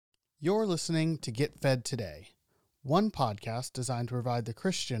You're listening to Get Fed Today, one podcast designed to provide the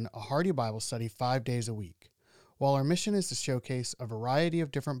Christian a hearty Bible study 5 days a week. While our mission is to showcase a variety of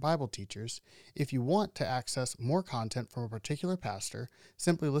different Bible teachers, if you want to access more content from a particular pastor,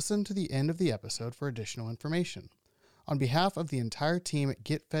 simply listen to the end of the episode for additional information. On behalf of the entire team at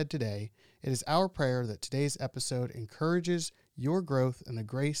Get Fed Today, it is our prayer that today's episode encourages your growth in the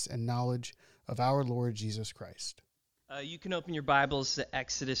grace and knowledge of our Lord Jesus Christ. You can open your Bibles to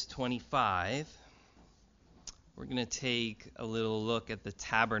Exodus 25. We're going to take a little look at the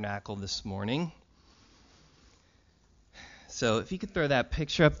Tabernacle this morning. So if you could throw that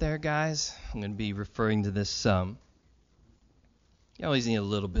picture up there, guys. I'm going to be referring to this some. You always need a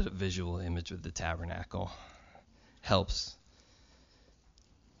little bit of visual image with the Tabernacle. Helps.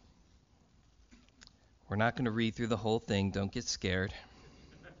 We're not going to read through the whole thing. Don't get scared.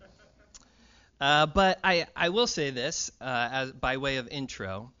 But I will say this as by way of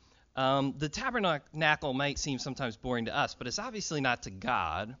intro. The Tabernacle might seem sometimes boring to us, but it's obviously not to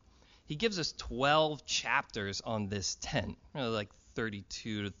God. He gives us 12 chapters on this tent, like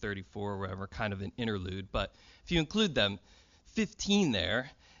 32 to 34 or whatever, kind of an interlude. But if you include them, 15 there.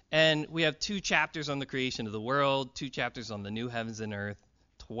 And we have 2 chapters on the creation of the world, 2 chapters on the new heavens and earth,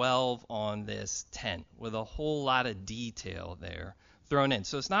 12 on this tent with a whole lot of detail there thrown in.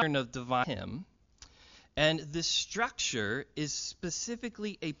 So it's not of divine hymn. And this structure is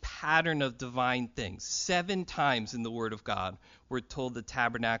specifically a pattern of divine things. 7 times in the Word of God we're told the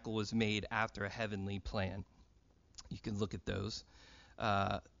tabernacle was made after a heavenly plan. You can look at those.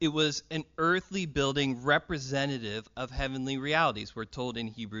 It was an earthly building representative of heavenly realities. We're told in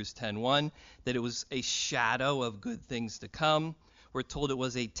Hebrews 10:1 that it was a shadow of good things to come. We're told it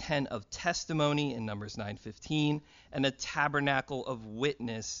was a tent of testimony in Numbers 9:15 and a tabernacle of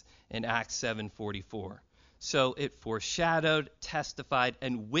witness in Acts 7:44. So it foreshadowed, testified,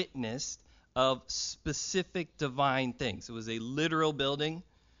 and witnessed of specific divine things. It was a literal building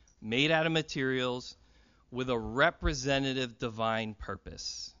made out of materials with a representative divine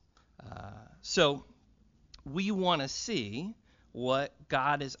purpose. So we want to see what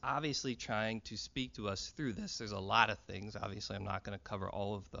God is obviously trying to speak to us through this. There's a lot of things. Obviously, I'm not going to cover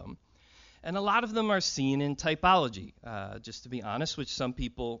all of them. And a lot of them are seen in typology, just to be honest, which some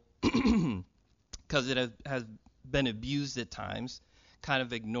people, because it has been abused at times, kind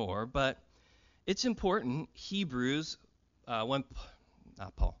of ignore. But it's important. Hebrews,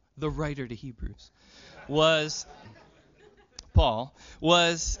 the writer to Hebrews, Paul,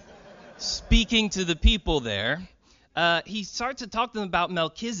 was speaking to the people there. He starts to talk to them about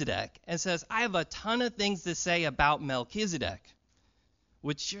Melchizedek and says, I have a ton of things to say about Melchizedek,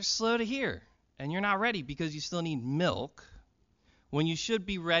 which you're slow to hear, and you're not ready because you still need milk, when you should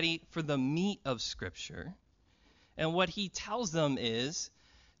be ready for the meat of Scripture. And what he tells them is,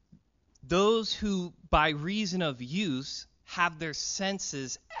 those who, by reason of use, have their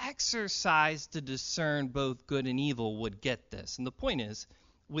senses exercised to discern both good and evil would get this. And the point is,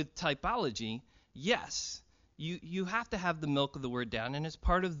 with typology, yes, you have to have the milk of the word down, and it's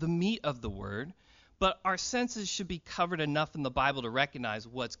part of the meat of the word, but our senses should be covered enough in the Bible to recognize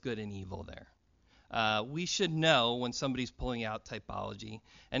what's good and evil there. We should know when somebody's pulling out typology,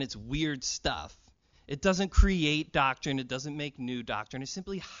 and it's weird stuff. It doesn't create doctrine. It doesn't make new doctrine. It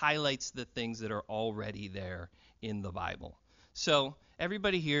simply highlights the things that are already there in the Bible. So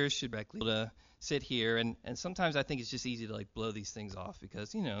everybody here should be able to sit here, and sometimes I think it's just easy to blow these things off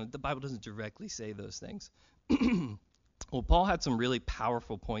because, the Bible doesn't directly say those things. Well, Paul had some really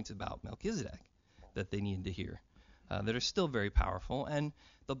powerful points about Melchizedek that they needed to hear that are still very powerful, and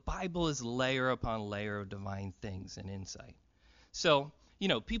the Bible is layer upon layer of divine things and insight. So,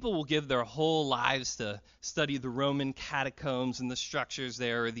 people will give their whole lives to study the Roman catacombs and the structures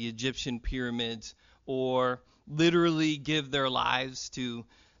there, or the Egyptian pyramids, or literally give their lives to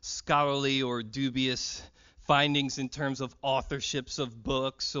scholarly or dubious findings in terms of authorships of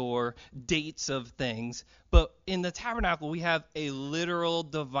books or dates of things. But in the tabernacle, we have a literal,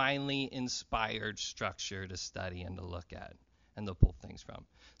 divinely inspired structure to study and to look at and to pull things from.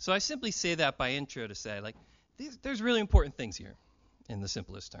 So I simply say that by intro to say, there's really important things here in the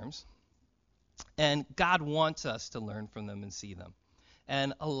simplest terms. And God wants us to learn from them and see them.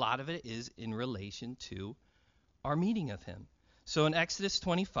 And a lot of it is in relation to our meeting of him. So in Exodus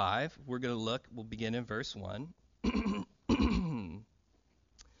 25, we'll begin in verse 1.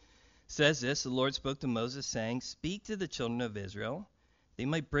 Says this, the Lord spoke to Moses, saying, Speak to the children of Israel, they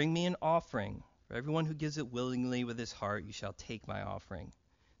might bring me an offering. For everyone who gives it willingly with his heart, you shall take my offering.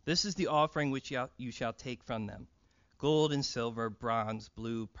 This is the offering which you shall take from them. Gold and silver, bronze,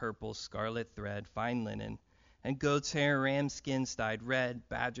 blue, purple, scarlet thread, fine linen, and goat's hair, ram skins dyed red,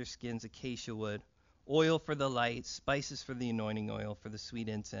 badger skins, acacia wood, oil for the light, spices for the anointing oil, for the sweet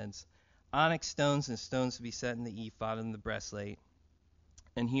incense, onyx stones and stones to be set in the ephod and the breastplate.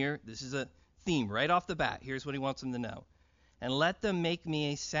 And here, this is a theme right off the bat. Here's what he wants them to know. And let them make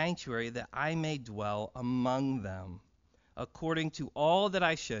me a sanctuary that I may dwell among them, according to all that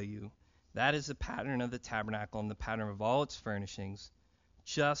I show you. That is the pattern of the tabernacle and the pattern of all its furnishings.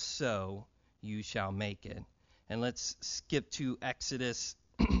 Just so you shall make it. And let's skip to Exodus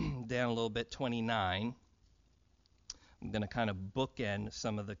down a little bit, 29. I'm going to kind of bookend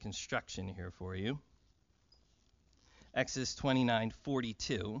some of the construction here for you. Exodus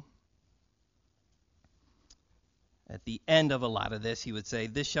 29:42. At the end of a lot of this, he would say,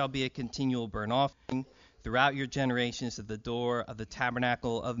 this shall be a continual burnt offering throughout your generations at the door of the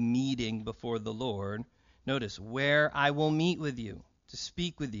tabernacle of meeting before the Lord. Notice, where I will meet with you, to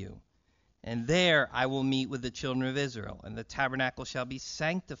speak with you. And there I will meet with the children of Israel, and the tabernacle shall be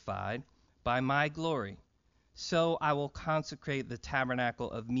sanctified by my glory. So I will consecrate the tabernacle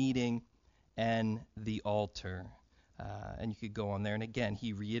of meeting and the altar. And you could go on there. And again,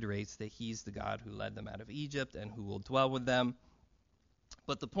 he reiterates that he's the God who led them out of Egypt and who will dwell with them.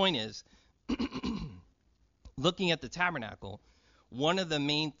 But the point is, looking at the tabernacle, one of the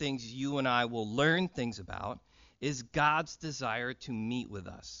main things you and I will learn things about is God's desire to meet with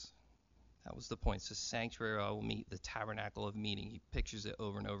us. That was the point. It's the sanctuary I will meet, the tabernacle of meeting. He pictures it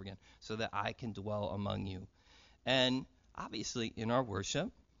over and over again, so that I can dwell among you. And obviously, in our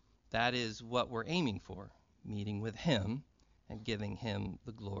worship, that is what we're aiming for, meeting with him and giving him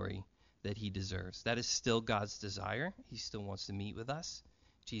the glory that he deserves. That is still God's desire. He still wants to meet with us.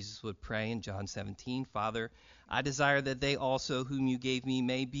 Jesus would pray in John 17, Father, I desire that they also whom you gave me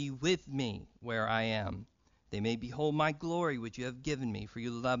may be with me where I am. They may behold my glory which you have given me, for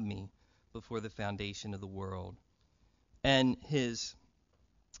you loved me before the foundation of the world. And his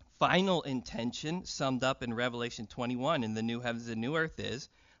final intention, summed up in Revelation 21 in the new heavens and new earth, is,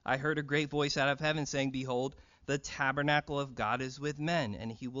 I heard a great voice out of heaven saying, behold, the tabernacle of God is with men,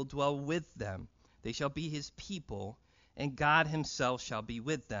 and he will dwell with them. They shall be his people, and God himself shall be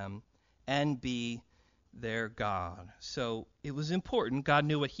with them and be their God. So it was important. God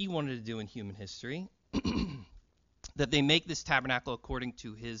knew what he wanted to do in human history, that they make this tabernacle according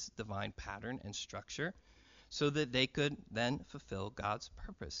to his divine pattern and structure, so that they could then fulfill God's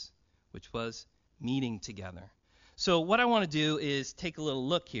purpose, which was meeting together. So what I want to do is take a little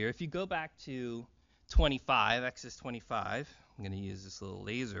look here. If you go back to 25, Exodus 25, I'm going to use this little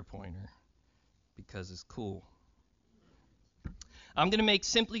laser pointer because it's cool. I'm going to make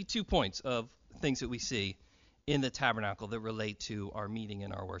simply 2 points of things that we see in the tabernacle that relate to our meeting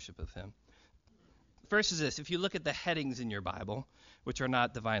and our worship of him. First is this. If you look at the headings in your Bible, which are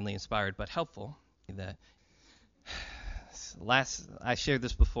not divinely inspired but helpful, that I shared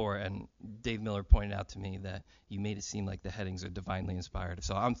this before, and Dave Miller pointed out to me that you made it seem like the headings are divinely inspired.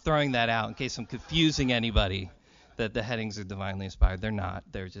 So I'm throwing that out in case I'm confusing anybody that the headings are divinely inspired. They're not.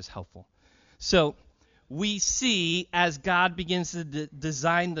 They're just helpful. So we see as God begins to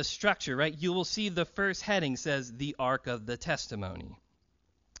design the structure, right? You will see the first heading says the Ark of the Testimony.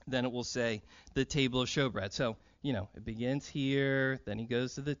 Then it will say the table of showbread. So, it begins here, then he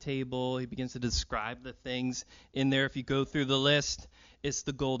goes to the table, he begins to describe the things in there. If you go through the list, it's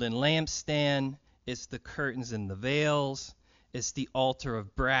the golden lampstand, it's the curtains and the veils, it's the altar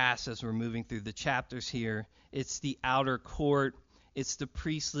of brass as we're moving through the chapters here, it's the outer court, it's the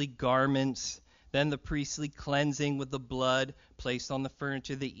priestly garments, then the priestly cleansing with the blood placed on the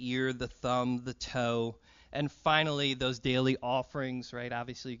furniture, the ear, the thumb, the toe, and finally, those daily offerings, right?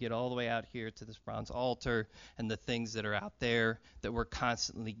 Obviously, you get all the way out here to this bronze altar and the things that are out there that we're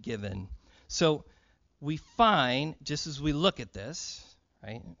constantly given. So we find, just as we look at this,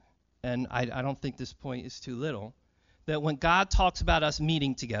 right, and I don't think this point is too little, that when God talks about us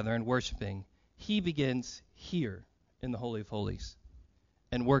meeting together and worshiping, he begins here in the Holy of Holies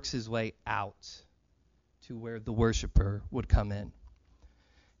and works his way out to where the worshiper would come in.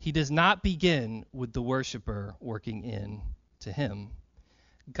 He does not begin with the worshiper working in to him.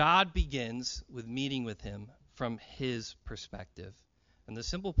 God begins with meeting with him from his perspective. And the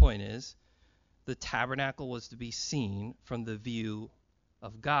simple point is, the tabernacle was to be seen from the view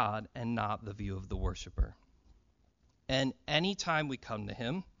of God and not the view of the worshiper. And anytime we come to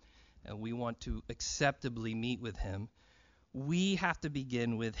him and we want to acceptably meet with him, we have to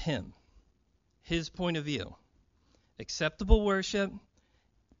begin with him, his point of view. Acceptable worship,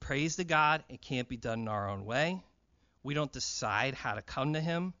 praise to God, it can't be done in our own way. We don't decide how to come to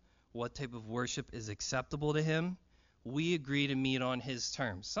him, what type of worship is acceptable to him. we agree to meet on his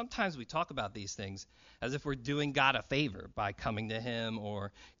terms. Sometimes we talk about these things as if we're doing God a favor by coming to him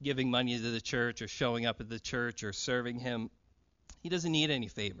or giving money to the church or showing up at the church or serving him. He doesn't need any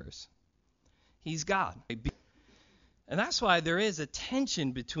favors. He's God. And that's why there is a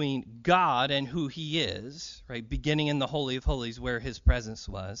tension between God and who he is, right? Beginning in the Holy of Holies where his presence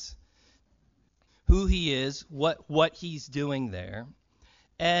was, who he is, what he's doing there,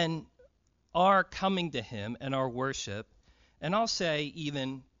 and our coming to him and our worship. And I'll say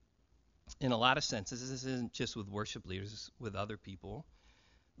even in a lot of senses, this isn't just with worship leaders, with other people,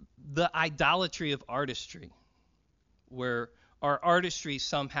 the idolatry of artistry, where our artistry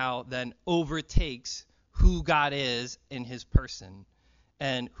somehow then overtakes who God is in his person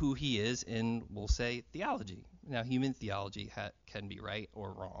and who he is in, we'll say, theology. Now, human theology can be right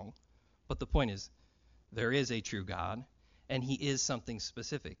or wrong, but the point is there is a true God, and he is something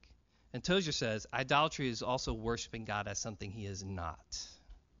specific. And Tozer says idolatry is also worshiping God as something he is not.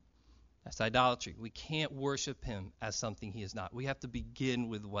 That's idolatry. We can't worship him as something he is not. We have to begin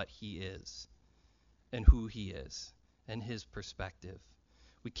with what he is and who he is and his perspective.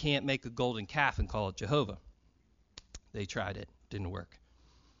 We can't make a golden calf and call it Jehovah. They tried it. Didn't work.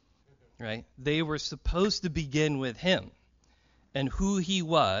 Right? They were supposed to begin with him and who he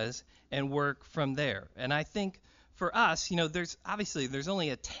was and work from there. And I think for us, there's only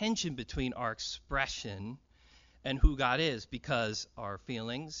a tension between our expression and who God is, because our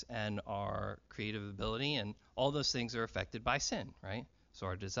feelings and our creative ability and all those things are affected by sin, right? So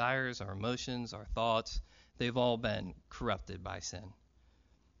our desires, our emotions, our thoughts, they've all been corrupted by sin.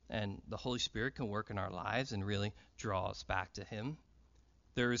 And the Holy Spirit can work in our lives and really draw us back to him.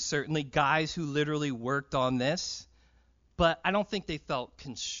 There is certainly guys who literally worked on this, but I don't think they felt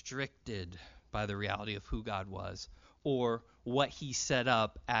constricted by the reality of who God was or what he set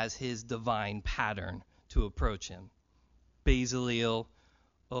up as his divine pattern to approach him. Bezaleel,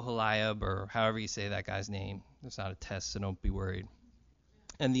 Oholiab, or however you say that guy's name. It's not a test, so don't be worried.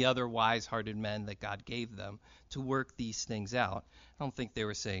 And the other wise-hearted men that God gave them to work these things out. I don't think they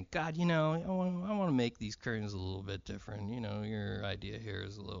were saying, God, I want to make these curtains a little bit different. Your idea here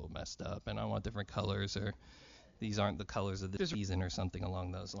is a little messed up, and I want different colors, or these aren't the colors of the season, or something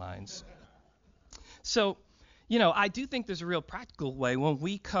along those lines. So, I do think there's a real practical way when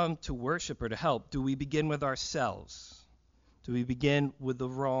we come to worship or to help. Do we begin with ourselves? Do we begin with the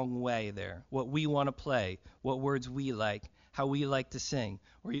wrong way there? What we want to play, what words we like, how we like to sing,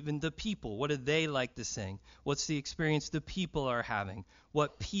 or even the people. What do they like to sing? What's the experience the people are having?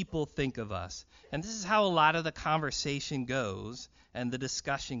 What people think of us? And this is how a lot of the conversation goes and the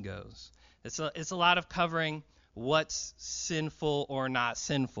discussion goes. It's a lot of covering what's sinful or not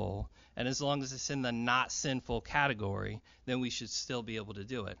sinful, and as long as it's in the not sinful category, then we should still be able to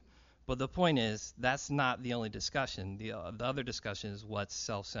do it. But the point is, that's not the only discussion. The other discussion is what's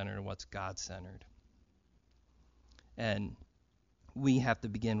self-centered and what's God-centered. And we have to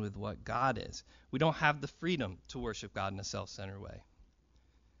begin with what God is. We don't have the freedom to worship God in a self-centered way.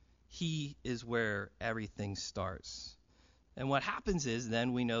 He is where everything starts. And what happens is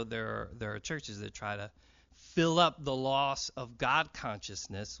then we know there are churches that try to fill up the loss of God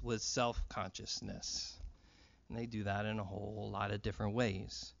consciousness with self-consciousness. And they do that in a whole lot of different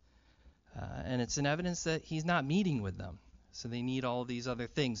ways. And it's an evidence that he's not meeting with them. So they need all these other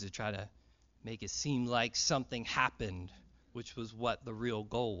things to try to make it seem like something happened, which was what the real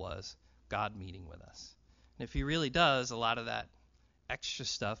goal was, God meeting with us. And if he really does, a lot of that extra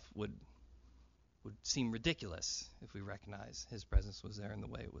stuff would seem ridiculous if we recognize his presence was there in the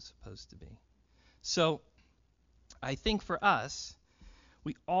way it was supposed to be. So I think for us,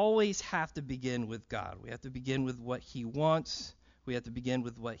 we always have to begin with God. We have to begin with what he wants. We have to begin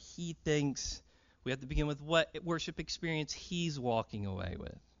with what he thinks. We have to begin with what worship experience he's walking away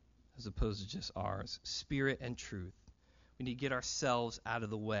with, as opposed to just ours. Spirit and truth. We need to get ourselves out of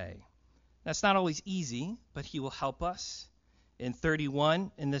the way. That's not always easy, but he will help us. In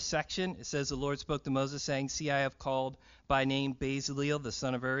 31, in this section, it says, the Lord spoke to Moses, saying, See, I have called by name Bezaleel, the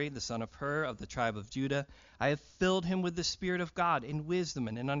son of Uri, the son of Hur, of the tribe of Judah. I have filled him with the Spirit of God, in wisdom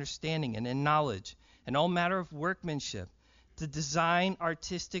and in understanding and in knowledge, and all manner of workmanship, to design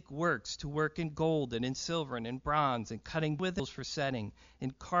artistic works, to work in gold and in silver and in bronze, and cutting withers for setting, in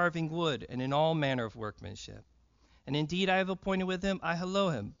carving wood, and in all manner of workmanship. And indeed I have appointed with him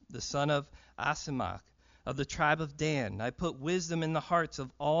Ahilohim, the son of Ahisamach, of the tribe of Dan. I put wisdom in the hearts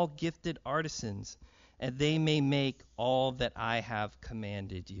of all gifted artisans, and they may make all that I have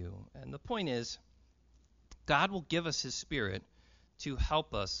commanded you. And the point is, God will give us his Spirit to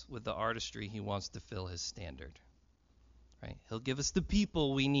help us with the artistry he wants to fill his standard. Right? He'll give us the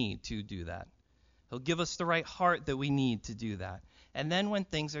people we need to do that. He'll give us the right heart that we need to do that. And then when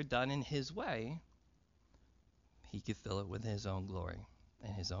things are done in his way, he can fill it with his own glory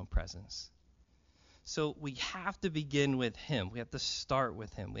and his own presence. So we have to begin with him. We have to start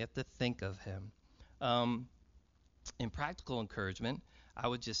with him. We have to think of him. In practical encouragement, I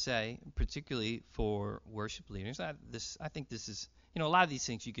would just say, particularly for worship leaders, I think this is, a lot of these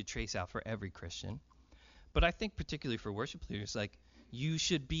things you could trace out for every Christian. But I think particularly for worship leaders, like, you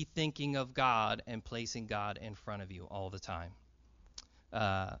should be thinking of God and placing God in front of you all the time.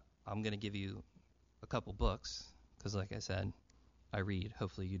 I'm going to give you a couple books, because like I said, I read.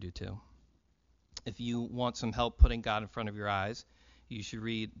 Hopefully you do too. If you want some help putting God in front of your eyes, you should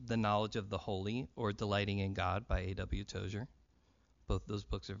read The Knowledge of the Holy or Delighting in God by A.W. Tozer. Both those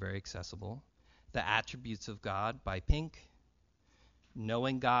books are very accessible. The Attributes of God by Pink.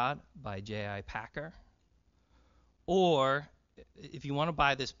 Knowing God by J.I. Packer. Or if you want to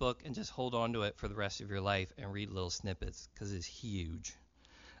buy this book and just hold on to it for the rest of your life and read little snippets, because it's huge.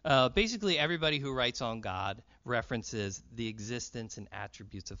 Basically, everybody who writes on God references The Existence and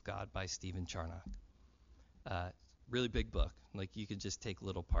Attributes of God by Stephen Charnock. Really big book. Like, you could just take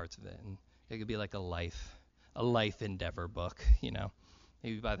little parts of it, and it could be like a life endeavor book.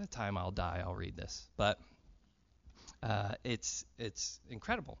 Maybe by the time I'll die, I'll read this. But it's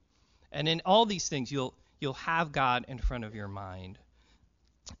incredible. And in all these things, you'll have God in front of your mind.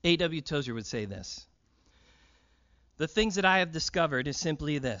 A.W. Tozer would say this: the things that I have discovered is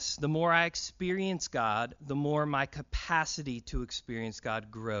simply this: the more I experience God, the more my capacity to experience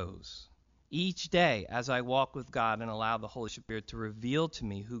God grows. Each day, as I walk with God and allow the Holy Spirit to reveal to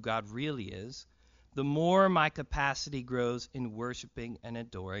me who God really is, the more my capacity grows in worshiping and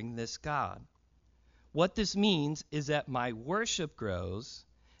adoring this God. What this means is that my worship grows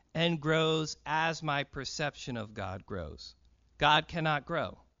and grows as my perception of God grows. God cannot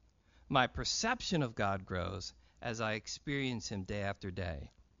grow. My perception of God grows as I experience him day after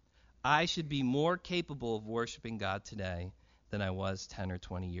day. I should be more capable of worshiping God today than I was 10 or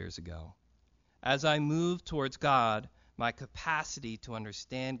 20 years ago. As I move towards God, my capacity to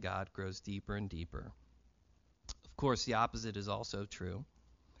understand God grows deeper and deeper. Of course, the opposite is also true.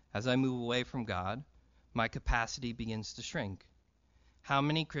 As I move away from God, my capacity begins to shrink. How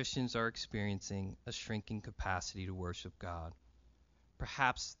many Christians are experiencing a shrinking capacity to worship God?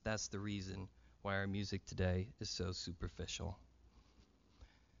 Perhaps that's the reason why our music today is so superficial.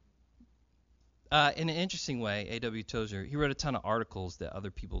 In an interesting way, A.W. Tozer, he wrote a ton of articles that other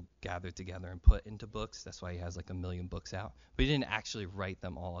people gathered together and put into books. That's why he has like 1 million books out. But he didn't actually write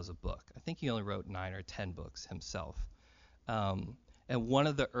them all as a book. I think he only wrote 9 or 10 books himself. And one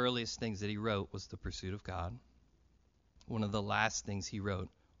of the earliest things that he wrote was The Pursuit of God. One of the last things he wrote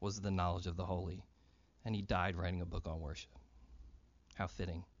was The Knowledge of the Holy. And he died writing a book on worship. How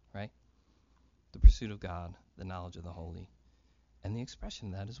fitting, right? The pursuit of God, the knowledge of the holy. And the expression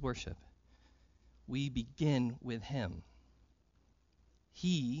of that is worship. We begin with him.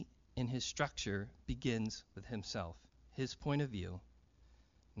 He, in his structure, begins with himself, his point of view,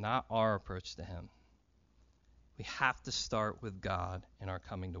 not our approach to him. We have to start with God in our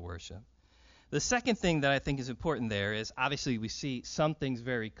coming to worship. The second thing that I think is important there is, obviously we see some things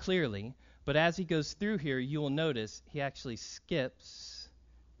very clearly, but as he goes through here, you will notice he actually skips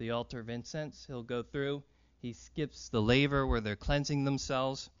the altar of incense. He'll go through, he skips the laver where they're cleansing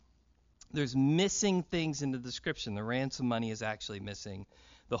themselves. There's missing things in the description. The ransom money is actually missing.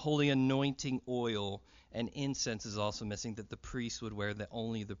 The holy anointing oil and incense is also missing that the priest would wear, that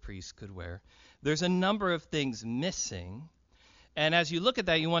only the priest could wear. There's a number of things missing. And as you look at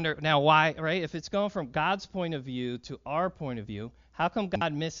that, you wonder, now why, right? If it's going from God's point of view to our point of view, how come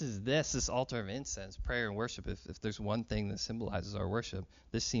God misses this altar of incense, prayer and worship? If there's one thing that symbolizes our worship,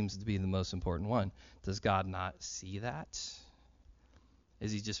 this seems to be the most important one. Does God not see that?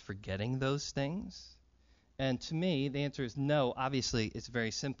 Is he just forgetting those things? And to me, the answer is no. Obviously, it's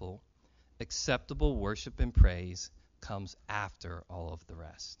very simple. Acceptable worship and praise comes after all of the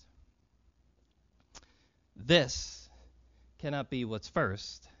rest. This cannot be what's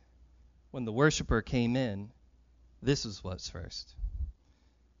first. When the worshiper came in, this is what's first.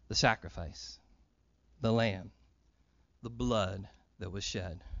 The sacrifice, the lamb, the blood that was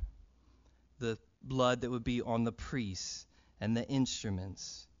shed, the blood that would be on the priests and the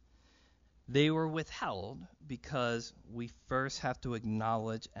instruments. They were withheld because we first have to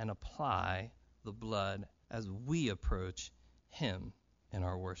acknowledge and apply the blood as we approach him in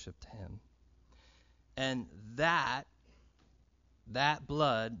our worship to him. And that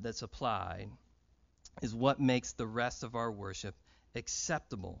blood that's applied is what makes the rest of our worship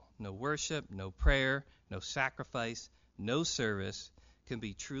acceptable. No worship, no prayer, no sacrifice, no service can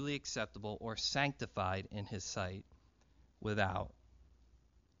be truly acceptable or sanctified in his sight without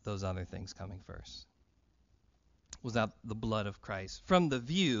those other things coming first, without the blood of Christ, from the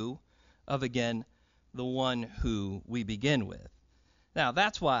view of, again, the one who we begin with. Now,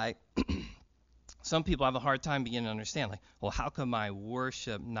 that's why some people have a hard time beginning to understand, like, well, how can my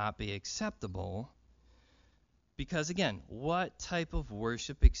worship not be acceptable? Because, again, what type of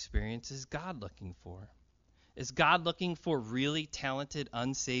worship experience is God looking for? Is God looking for really talented,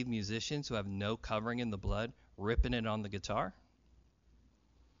 unsaved musicians who have no covering in the blood, ripping it on the guitar?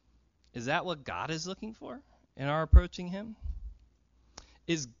 Is that what God is looking for in our approaching him?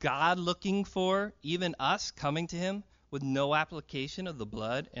 Is God looking for even us coming to him with no application of the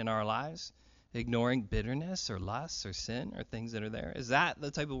blood in our lives, ignoring bitterness or lust or sin or things that are there? Is that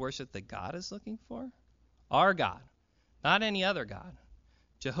the type of worship that God is looking for? Our God, not any other God.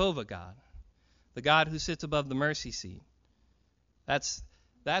 Jehovah God, the God who sits above the mercy seat. That's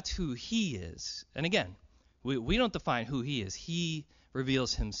who he is. And again, we don't define who he is. He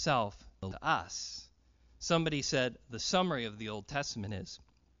reveals himself to us. Somebody said the summary of the Old Testament is,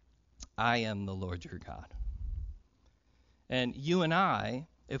 I am the Lord your God. And you and I,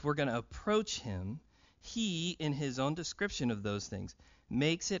 if we're going to approach him, he, in his own description of those things,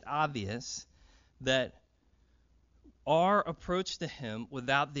 makes it obvious that our approach to him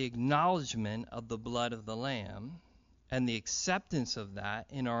without the acknowledgement of the blood of the Lamb and the acceptance of that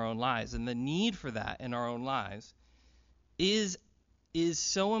in our own lives and the need for that in our own lives is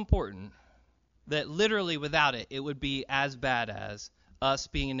so important that literally without it, it would be as bad as us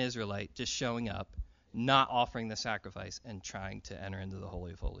being an Israelite just showing up, not offering the sacrifice, and trying to enter into the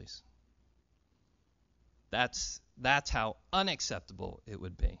Holy of Holies. That's how unacceptable it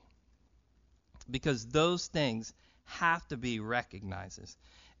would be. Because those things have to be recognized.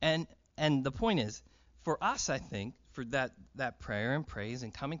 And the point is, for us, I think, for that prayer and praise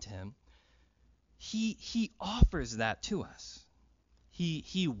and coming to him, he offers that to us.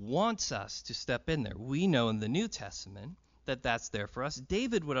 He wants us to step in there. We know in the New Testament that that's there for us.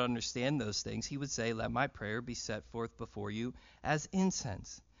 David would understand those things. He would say, let my prayer be set forth before you as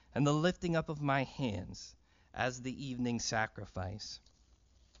incense, and the lifting up of my hands as the evening sacrifice.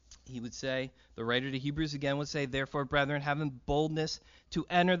 He would say, the writer to Hebrews again would say, therefore, brethren, having boldness to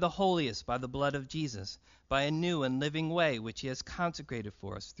enter the holiest by the blood of Jesus, by a new and living way which he has consecrated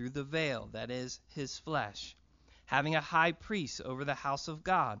for us through the veil, that is, his flesh. Having a high priest over the house of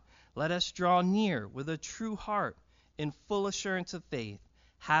God, let us draw near with a true heart in full assurance of faith,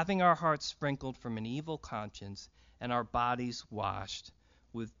 having our hearts sprinkled from an evil conscience and our bodies washed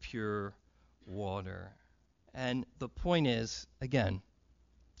with pure water. And the point is, again,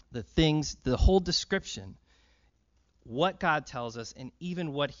 the whole description, what God tells us and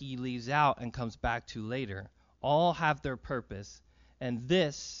even what he leaves out and comes back to later, all have their purpose. And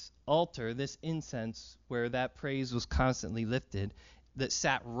this altar, this incense where that praise was constantly lifted, that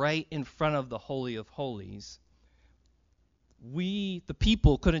sat right in front of the Holy of Holies, the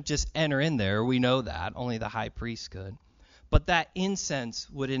people couldn't just enter in there. We know that. Only the high priest could. But that incense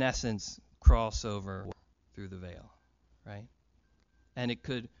would, in essence, cross over through the veil, right? And it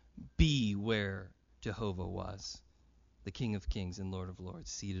could be where Jehovah was, the King of Kings and Lord of Lords,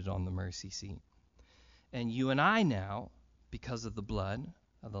 seated on the mercy seat. And you and I now, because of the blood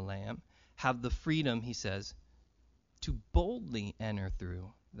of the Lamb, have the freedom, he says, to boldly enter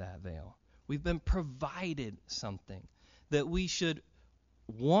through that veil. We've been provided something that we should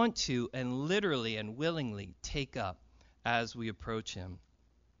want to and literally and willingly take up as we approach him.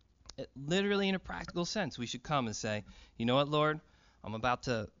 Literally, in a practical sense, we should come and say, you know what, Lord, I'm about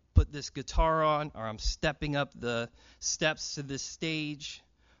to put this guitar on, or I'm stepping up the steps to this stage,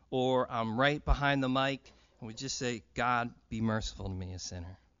 or I'm right behind the mic, and we just say, God, be merciful to me, a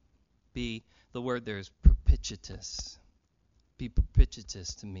sinner. The word there is propitious. Be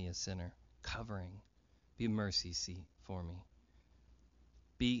propitious to me, a sinner. Covering. Be a mercy seat for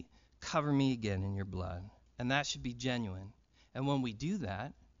me. Cover me again in your blood. And that should be genuine. And when we do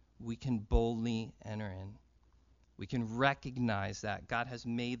that, we can boldly enter in. We can recognize that God has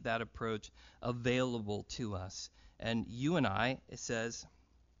made that approach available to us. And you and I, it says,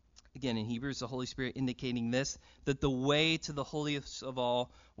 again in Hebrews, the Holy Spirit indicating this, that the way to the holiest of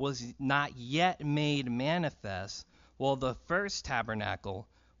all was not yet made manifest while the first tabernacle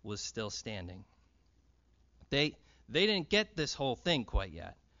was still standing. They didn't get this whole thing quite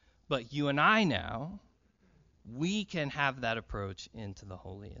yet. But you and I now, we can have that approach into the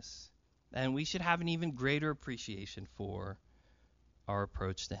holiest. And we should have an even greater appreciation for our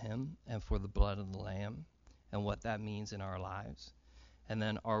approach to him and for the blood of the Lamb and what that means in our lives. And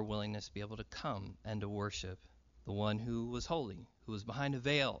then our willingness to be able to come and to worship the the one who was holy, who was behind a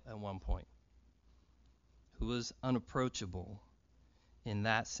veil at one point, who was unapproachable in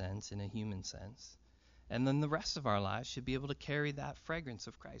that sense, in a human sense. And then the rest of our lives should be able to carry that fragrance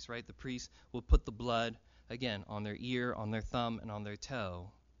of Christ, right? The priest will put the blood, again, on their ear, on their thumb, and on their toe,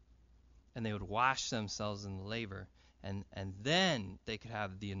 and they would wash themselves in the laver, and then they could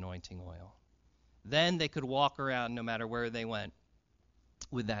have the anointing oil. Then they could walk around no matter where they went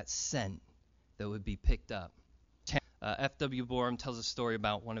with that scent that would be picked up. F.W. Borum tells a story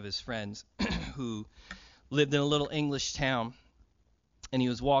about one of his friends who lived in a little English town, and he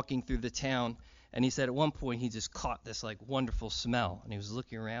was walking through the town, and he said at one point he just caught this like wonderful smell, and he was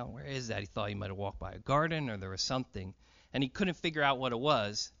looking around. Where is that? He thought he might have walked by a garden or there was something, and he couldn't figure out what it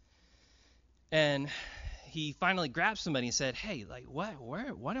was. And he finally grabbed somebody and said, "Hey, like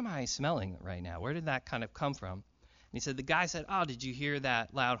what am I smelling right now? Where did that kind of come from?" And he said, the guy said, "Oh, did you hear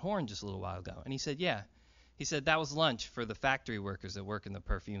that loud horn just a little while ago?" And he said, "Yeah." He said, "That was lunch for the factory workers that work in the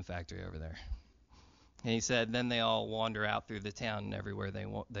perfume factory over there." And he said, then they all wander out through the town, and everywhere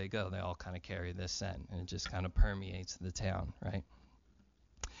they go, they all kind of carry this scent, and it just kind of permeates the town, right?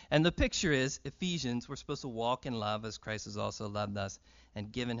 And the picture is Ephesians, we're supposed to walk in love as Christ has also loved us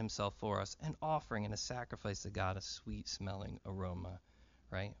and given himself for us, an offering and a sacrifice to God, a sweet-smelling aroma,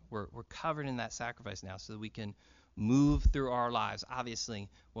 right? We're covered in that sacrifice now so that we can move through our lives. Obviously,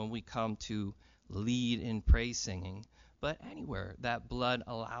 when we come to lead in praise singing, but anywhere that blood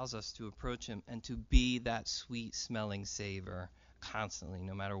allows us to approach him and to be that sweet-smelling savor constantly,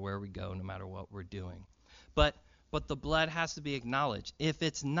 no matter where we go, no matter what we're doing. But the blood has to be acknowledged. If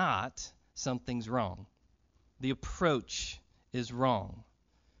it's not, something's wrong. The approach is wrong.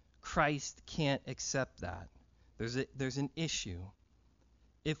 Christ can't accept that. There's an issue.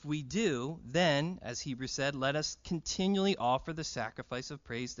 If we do, then, as Hebrews said, let us continually offer the sacrifice of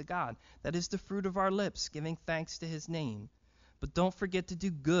praise to God. That is the fruit of our lips, giving thanks to his name. But don't forget to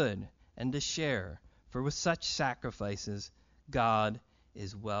do good and to share, for with such sacrifices, God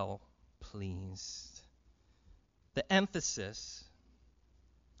is well pleased. The emphasis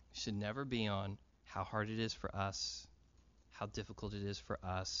should never be on how hard it is for us, how difficult it is for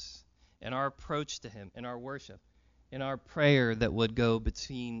us, in our approach to him, in our worship, in our prayer that would go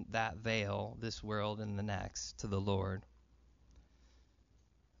between that veil, this world and the next, to the Lord.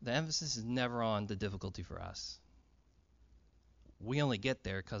 The emphasis is never on the difficulty for us. We only get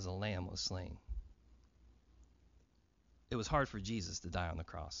there because the Lamb was slain. It was hard for Jesus to die on the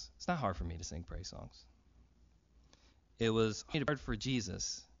cross. It's not hard for me to sing praise songs. It was hard for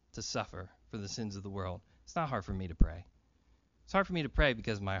Jesus to suffer for the sins of the world. It's not hard for me to pray. It's hard for me to pray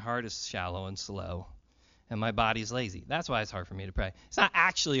because my heart is shallow and slow, and my body's lazy. That's why it's hard for me to pray. It's not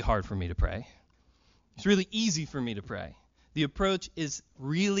actually hard for me to pray. It's really easy for me to pray. The approach is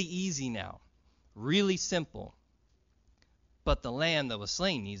really easy now, really simple. But the Lamb that was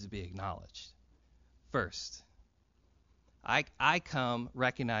slain needs to be acknowledged first. I come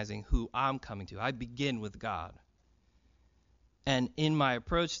recognizing who I'm coming to. I begin with God. And in my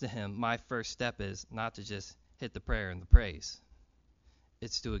approach to him, my first step is not to just hit the prayer and the praise.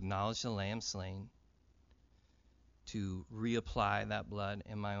 It's to acknowledge the Lamb slain, to reapply that blood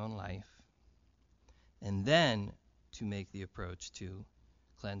in my own life, and then to make the approach to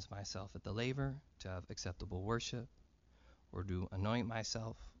cleanse myself at the laver, to have acceptable worship, or to anoint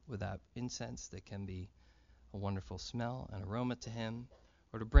myself with that incense that can be a wonderful smell and aroma to him,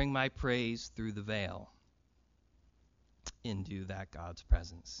 or to bring my praise through the veil into that God's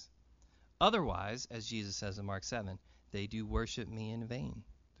presence. Otherwise, as Jesus says in Mark 7, they do worship me in vain.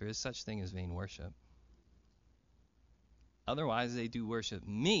 There is such thing as vain worship. Otherwise, they do worship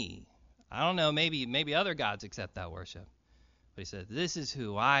me. I don't know, maybe other gods accept that worship. But he said, this is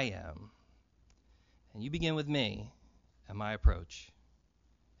who I am. And you begin with me and my approach.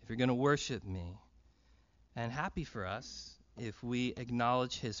 If you're going to worship me. And happy for us, if we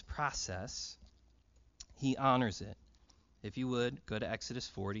acknowledge his process, he honors it. If you would, go to Exodus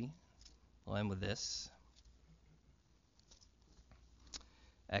 40. We'll end with this.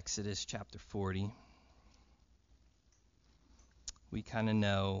 Exodus chapter 40. We kind of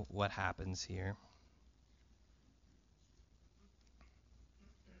know what happens here.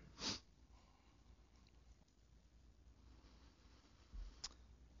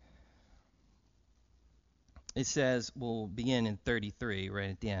 It says, we'll begin in 33, right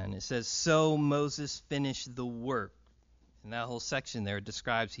at the end. It says, so Moses finished the work. And that whole section there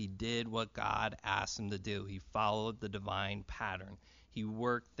describes he did what God asked him to do. He followed the divine pattern. He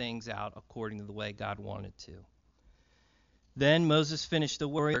worked things out according to the way God wanted to. Then Moses finished the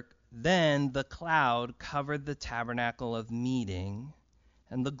work. Then the cloud covered the tabernacle of meeting,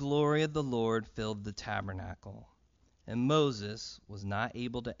 and the glory of the Lord filled the tabernacle. And Moses was not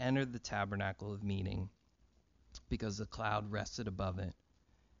able to enter the tabernacle of meeting because the cloud rested above it,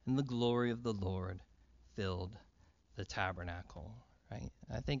 and the glory of the Lord filled the tabernacle, right?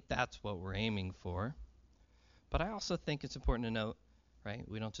 I think that's what we're aiming for. But I also think it's important to note, right,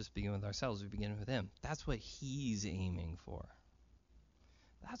 we don't just begin with ourselves, we begin with him. That's what he's aiming for.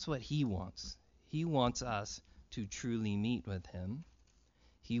 That's what he wants. He wants us to truly meet with him.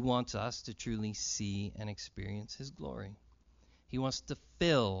 He wants us to truly see and experience his glory. He wants to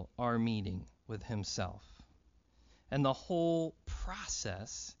fill our meeting with himself. And the whole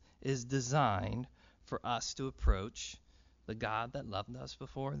process is designed for us to approach the God that loved us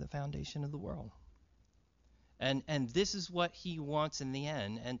before the foundation of the world. And this is what he wants in the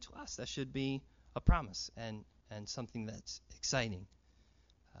end. And to us, that should be a promise and something that's exciting.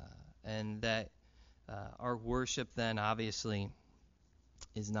 And that our worship then obviously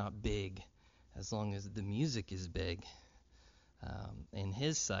is not big as long as the music is big. In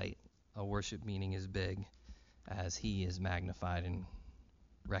his sight, a worship meeting is big as he is magnified and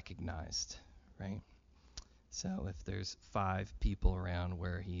recognized, right? So if there's 5 people around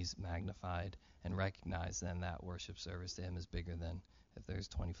where he's magnified and recognized, then that worship service to him is bigger than if there's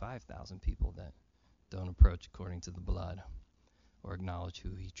 25,000 people that don't approach according to the blood or acknowledge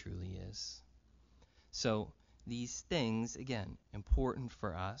who he truly is. So these things, again, important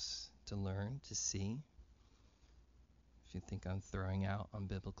for us to learn, to see. If you think I'm throwing out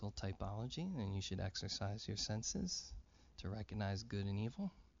unbiblical typology, then you should exercise your senses to recognize good and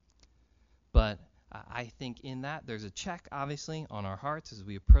evil. But I think in that there's a check, obviously, on our hearts as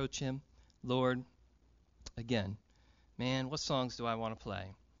we approach him. Lord, again, man, what songs do I want to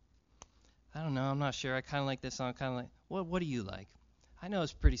play? I don't know. I'm not sure. I kind of like this song. Kind of like, what do you like? I know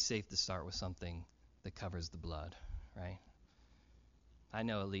it's pretty safe to start with something that covers the blood, right? I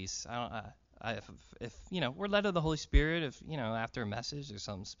know at least. If we're led of the Holy Spirit, if after a message or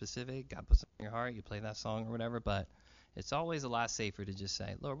something specific, God puts it in your heart, you play that song or whatever. But it's always a lot safer to just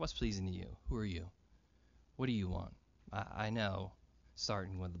say, Lord, what's pleasing to you? Who are you? What do you want? I know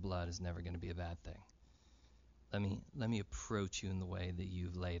starting with the blood is never going to be a bad thing. Let me approach you in the way that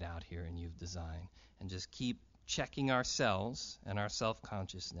you've laid out here and you've designed, and just keep checking ourselves and our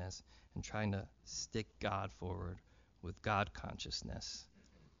self-consciousness and trying to stick God forward with God consciousness.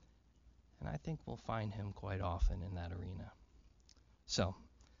 And I think we'll find him quite often in that arena. So,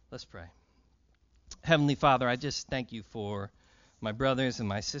 let's pray. Heavenly Father, I just thank you for my brothers and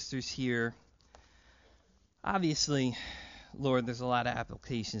my sisters here. Obviously, Lord, there's a lot of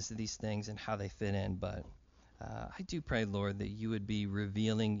applications to these things and how they fit in, but I do pray, Lord, that you would be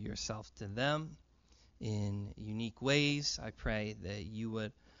revealing yourself to them in unique ways. I pray that you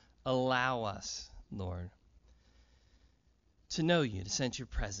would allow us, Lord, to know you, to sense your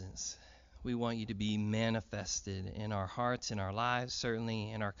presence. We want you to be manifested in our hearts, in our lives, certainly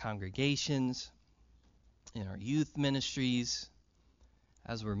in our congregations, in our youth ministries,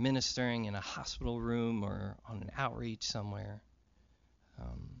 as we're ministering in a hospital room or on an outreach somewhere.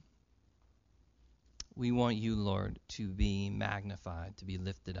 We want you, Lord, to be magnified, to be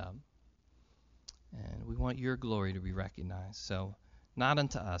lifted up. And we want your glory to be recognized. So not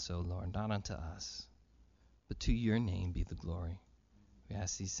unto us, O Lord, not unto us, but to your name be the glory. We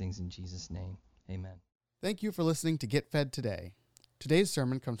ask these things in Jesus' name. Amen. Thank you for listening to Get Fed Today. Today's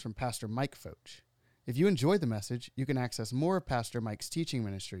sermon comes from Pastor Mike Focht. If you enjoyed the message, you can access more of Pastor Mike's teaching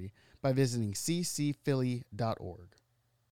ministry by visiting ccphilly.org.